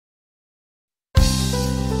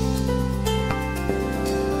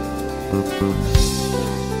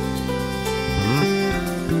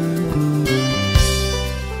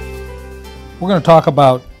We're going to talk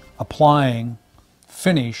about applying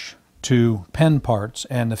finish to pen parts,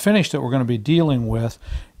 and the finish that we're going to be dealing with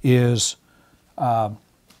is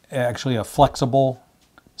actually a flexible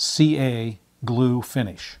CA glue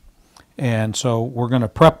finish. And so we're going to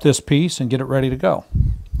prep this piece and get it ready to go.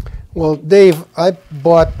 Well, Dave, I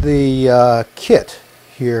bought the kit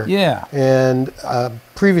here. Yeah. And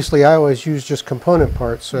previously I always used just component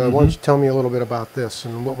parts, so why don't you tell me a little bit about this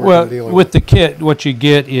and what we're going to deal with. With the kit, what you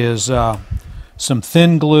get is some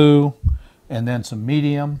thin glue and then some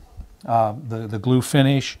medium, the glue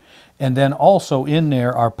finish, and then also in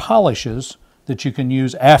there are polishes that you can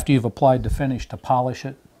use after you've applied the finish to polish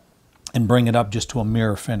it and bring it up just to a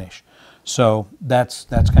mirror finish. So that's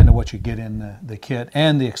kind of what you get in the kit,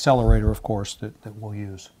 and the accelerator, of course, that we'll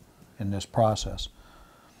use in this process.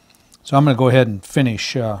 So I'm going to go ahead and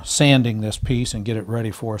finish sanding this piece and get it ready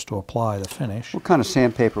for us to apply the finish. What kind of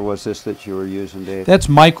sandpaper was this that you were using, Dave? That's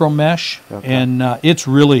micro mesh, okay. and it's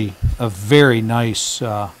really a very nice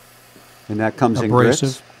and that comes abrasive. In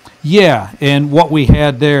grits? Yeah, and what we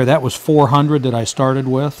had there, that was 400 that I started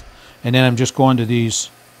with, and then I'm just going to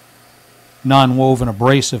these non-woven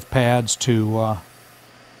abrasive pads to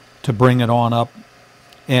bring it on up,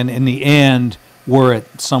 and in the end we're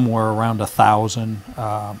at somewhere around 1,000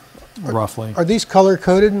 roughly. Are these color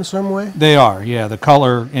coded in some way? They are, yeah. The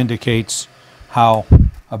color indicates how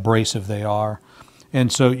abrasive they are,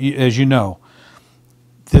 and so as you know,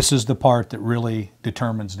 this is the part that really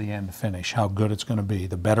determines the end finish, how good it's going to be.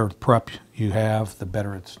 The better prep you have, the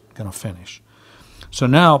better it's going to finish. So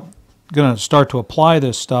now I'm going to start to apply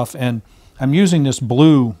this stuff, and I'm using this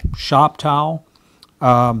blue shop towel.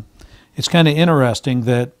 It's kind of interesting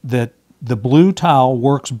that the blue towel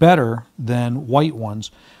works better than white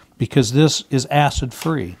ones because this is acid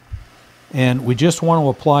free. And we just want to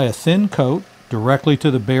apply a thin coat directly to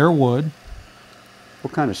the bare wood.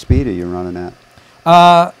 What kind of speed are you running at?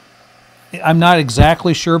 I'm not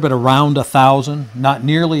exactly sure, but around 1,000, not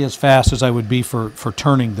nearly as fast as I would be for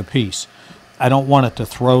turning the piece. I don't want it to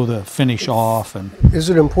throw the finish off. And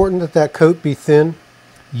is it important that that coat be thin?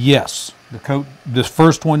 Yes. The coat, this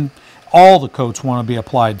first one, all the coats want to be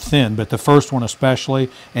applied thin, but the first one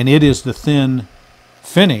especially, and it is the thin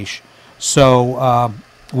finish, so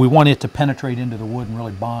we want it to penetrate into the wood and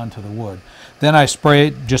really bond to the wood. Then I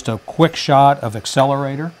spray just a quick shot of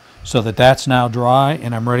accelerator so that that's now dry,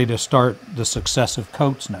 and I'm ready to start the successive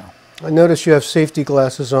coats now. I notice you have safety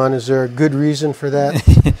glasses on. Is there a good reason for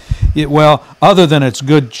that? Well, other than it's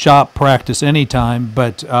good shop practice anytime,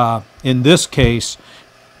 but in this case,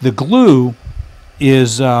 the glue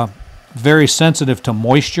is very sensitive to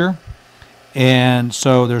moisture, and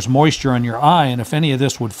so there's moisture on your eye, and if any of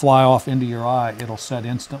this would fly off into your eye, it'll set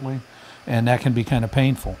instantly, and that can be kind of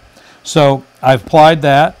painful. So I've applied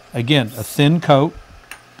that, again, a thin coat.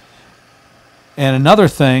 And another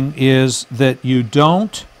thing is that you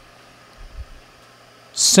don't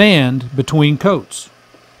sand between coats.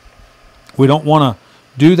 We don't want to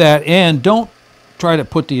do that, and don't try to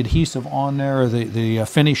put the adhesive on there or the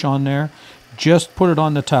finish on there. Just put it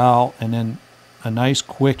on the towel and then a nice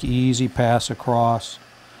quick easy pass across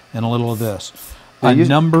and a little of this.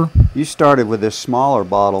 You started with this smaller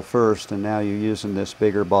bottle first, and now you're using this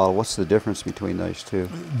bigger bottle. What's the difference between those two?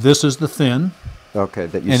 This is the thin. Okay,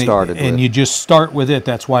 that you started with. And you just start with it.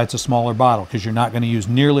 That's why it's a smaller bottle, because you're not going to use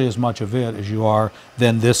nearly as much of it as you are.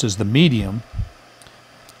 Then this is the medium.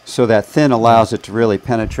 So that thin allows it to really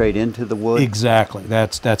penetrate into the wood? Exactly.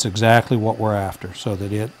 That's exactly what we're after, so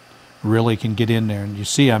that it really can get in there. And you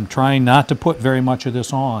see, I'm trying not to put very much of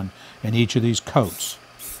this on in each of these coats.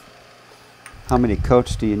 How many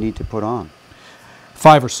coats do you need to put on?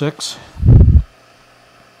 5 or 6.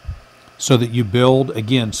 So that you build,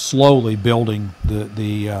 again, slowly building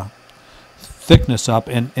the thickness up.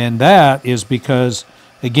 And that is because,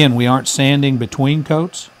 again, we aren't sanding between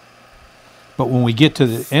coats. But when we get to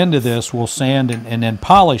the end of this, we'll sand and then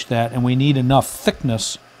polish that, and we need enough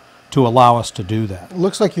thickness to allow us to do that. It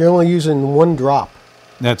looks like you're only using 1 drop.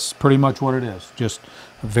 That's pretty much what it is. Just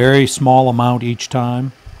a very small amount each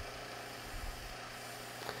time.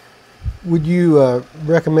 Would you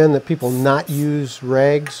recommend that people not use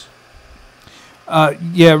rags?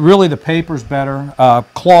 Yeah, really the paper's better.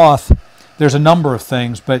 Cloth, there's a number of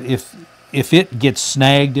things, but if it gets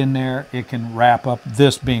snagged in there, it can wrap up.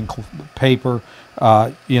 This being paper,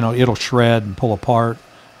 it'll shred and pull apart.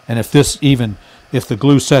 And if the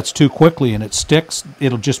glue sets too quickly and it sticks,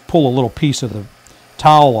 it'll just pull a little piece of the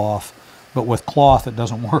towel off. But with cloth, it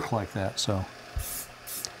doesn't work like that. So,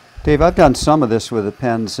 Dave, I've done some of this with the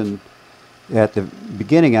pens, and at the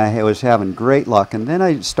beginning I was having great luck, and then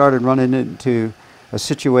I started running into a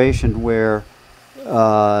situation where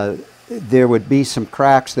there would be some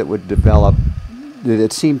cracks that would develop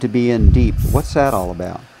that seemed to be in deep. What's that all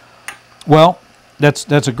about? Well,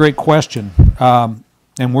 that's a great question,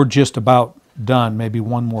 and we're just about done. Maybe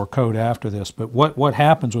one more coat after this. But what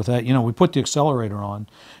happens with that? You know, we put the accelerator on.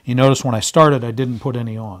 You notice when I started, I didn't put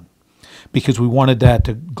any on because we wanted that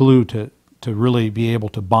to glue to really be able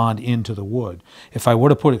to bond into the wood. If I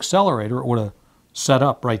would have put accelerator, it would have set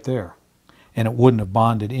up right there, and it wouldn't have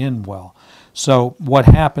bonded in well. So what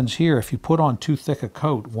happens here, if you put on too thick a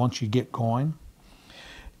coat, once you get going,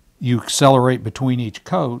 you accelerate between each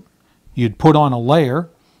coat, you'd put on a layer,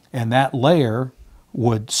 and that layer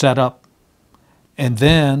would set up, and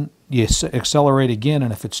then you accelerate again,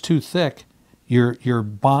 and if it's too thick, you're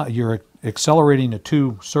accelerating the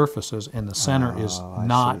two surfaces, and the center is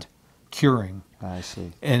not curing. I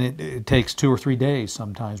see. And it takes 2 or 3 days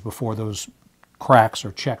sometimes before those cracks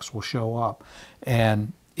or checks will show up.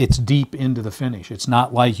 And it's deep into the finish. It's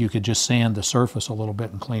not like you could just sand the surface a little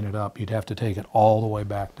bit and clean it up. You'd have to take it all the way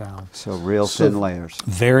back down. So real thin layers.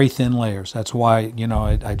 Very thin layers. That's why, you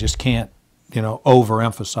know, I just can't, you know,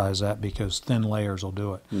 overemphasize that, because thin layers will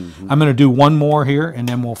do it. Mm-hmm. I'm going to do one more here, and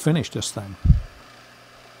then we'll finish this thing.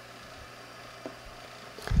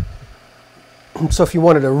 So if you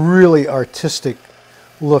wanted a really artistic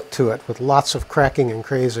look to it with lots of cracking and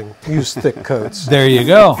crazing, use thick coats. There you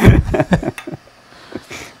go.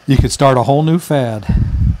 You could start a whole new fad.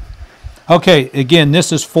 Okay, again,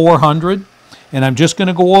 this is 400, and I'm just going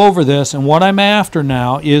to go over this, and what I'm after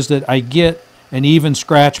now is that I get an even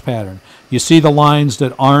scratch pattern. You see the lines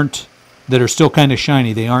that are still kind of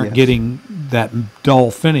shiny. They aren't getting that dull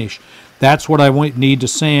finish. That's what I need to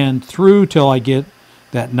sand through till I get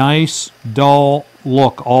that nice dull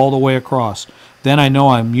look all the way across. Then I know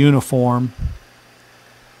I'm uniform.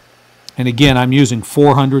 And again, I'm using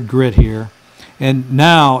 400 grit here. And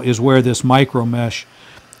now is where this micro mesh,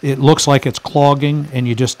 it looks like it's clogging, and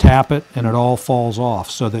you just tap it and it all falls off,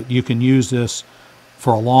 so that you can use this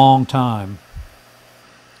for a long time.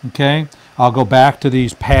 Okay, I'll go back to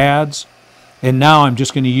these pads, and now I'm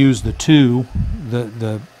just going to use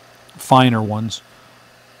the finer ones,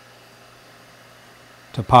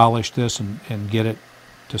 to polish this and get it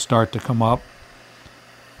to start to come up.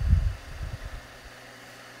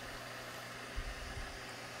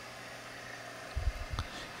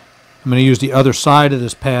 I'm going to use the other side of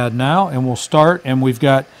this pad now, and we'll start, and we've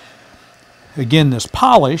got, again, this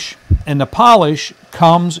polish, and the polish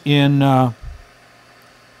comes in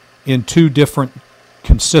two different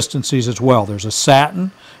consistencies as well. There's a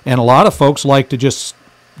satin, and a lot of folks like to just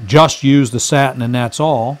use the satin, and that's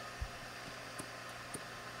all.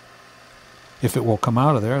 If it will come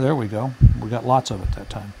out of there. There we go. We got lots of it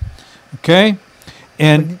that time. Okay,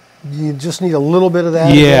 and you just need a little bit of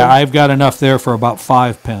that. Yeah, again. I've got enough there for about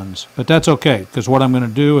 5 pens, but that's okay, because what I'm going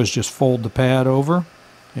to do is just fold the pad over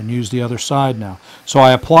and use the other side now. So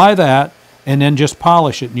I apply that and then just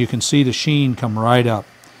polish it, and you can see the sheen come right up.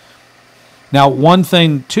 Now, one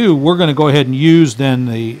thing too, we're going to go ahead and use then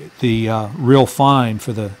the real fine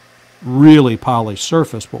for the really polished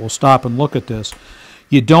surface, but we'll stop and look at this.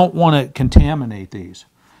 You don't want to contaminate these.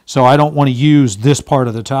 So I don't want to use this part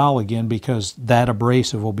of the towel again, because that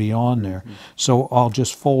abrasive will be on there. So I'll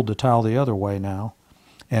just fold the towel the other way now,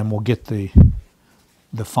 and we'll get the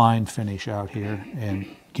fine finish out here and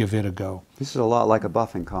give it a go. This is a lot like a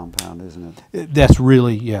buffing compound, isn't it? That's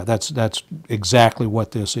really, yeah, that's exactly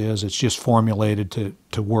what this is. It's just formulated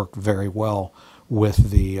to work very well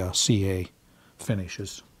with the CA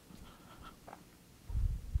finishes.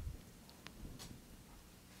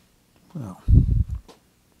 Well,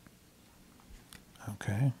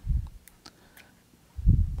 okay.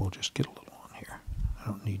 We'll just get a little on here. I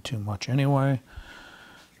don't need too much anyway.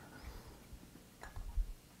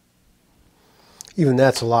 Even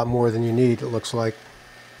that's a lot more than you need, it looks like.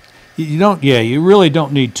 You don't, yeah, you really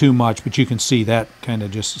don't need too much, but you can see that kind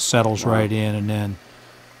of just settles right in, and then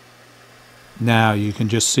now you can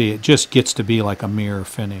just see it just gets to be like a mirror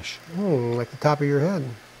finish. Like the top of your head.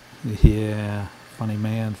 Yeah, funny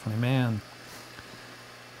man, funny man.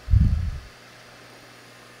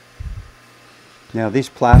 Now these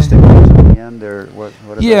plastic ones at the end, what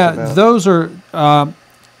are those about? Those are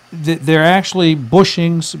they're actually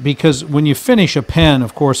bushings, because when you finish a pen,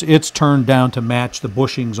 of course, it's turned down to match the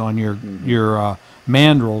bushings on your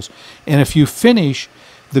mandrels. And if you finish,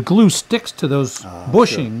 the glue sticks to those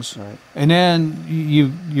bushings, right. and then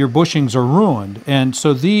your bushings are ruined. And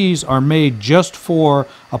so these are made just for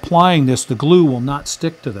applying this. The glue will not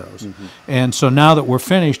stick to those. And so now that we're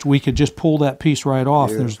finished, we could just pull that piece right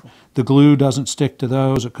off. The glue doesn't stick to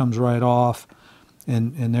those. It comes right off,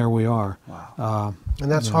 and there we are. Wow. And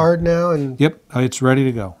that's hard now? And Yep, it's ready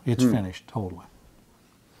to go. It's finished, totally.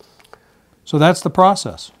 So that's the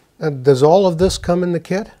process. does all of this come in the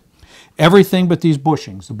kit? Everything but these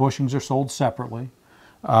bushings. The bushings are sold separately,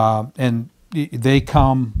 and they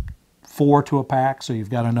come 4 to a pack, so you've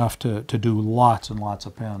got enough to do lots and lots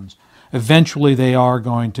of pens. Eventually, they are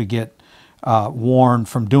going to get worn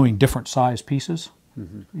from doing different size pieces.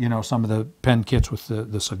 You know, some of the pen kits with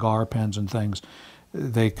the cigar pens and things,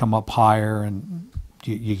 they come up higher, and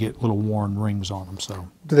you get little worn rings on them. So,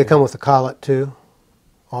 Do they come with a collet too,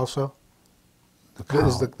 also?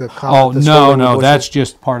 Is the collet oh, that's no, holding the no, bushing? that's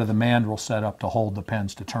just part of the mandrel setup to hold the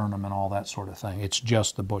pens, to turn them and all that sort of thing. It's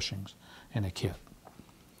just the bushings in a kit.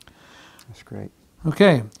 That's great.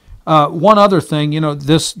 Okay. One other thing, you know,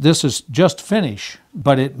 this is just finish,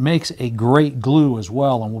 but it makes a great glue as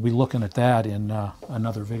well, and we'll be looking at that in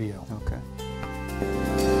another video. Okay.